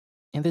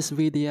In this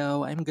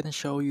video, I'm gonna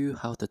show you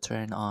how to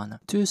turn on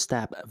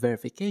two-step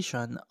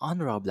verification on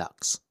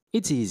Roblox.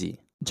 It's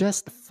easy.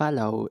 Just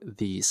follow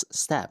these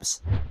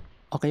steps.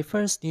 Okay,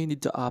 first you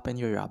need to open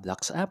your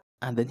Roblox app,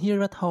 and then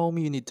here at home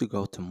you need to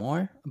go to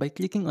More by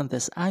clicking on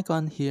this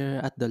icon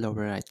here at the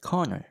lower right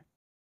corner.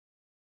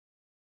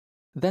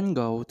 Then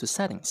go to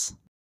Settings.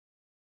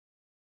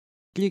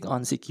 Click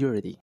on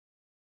Security.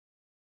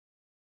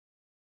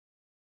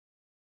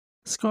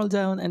 Scroll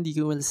down and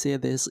you will see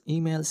this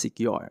email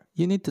secure.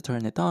 You need to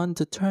turn it on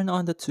to turn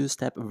on the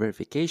two-step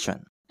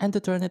verification. And to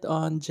turn it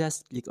on,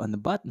 just click on the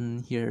button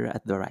here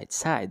at the right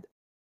side.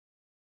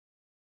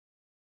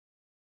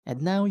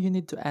 And now you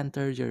need to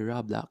enter your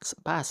Roblox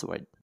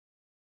password.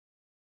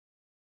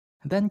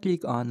 Then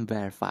click on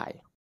Verify.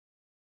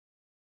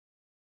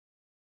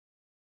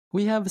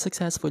 We have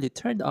successfully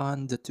turned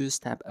on the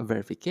two-step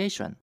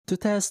verification. To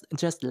test,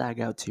 just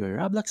log out to your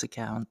Roblox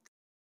account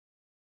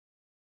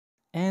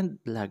and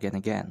log in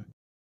again.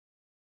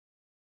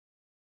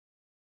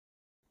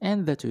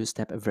 And the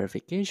two-step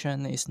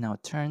verification is now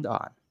turned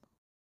on.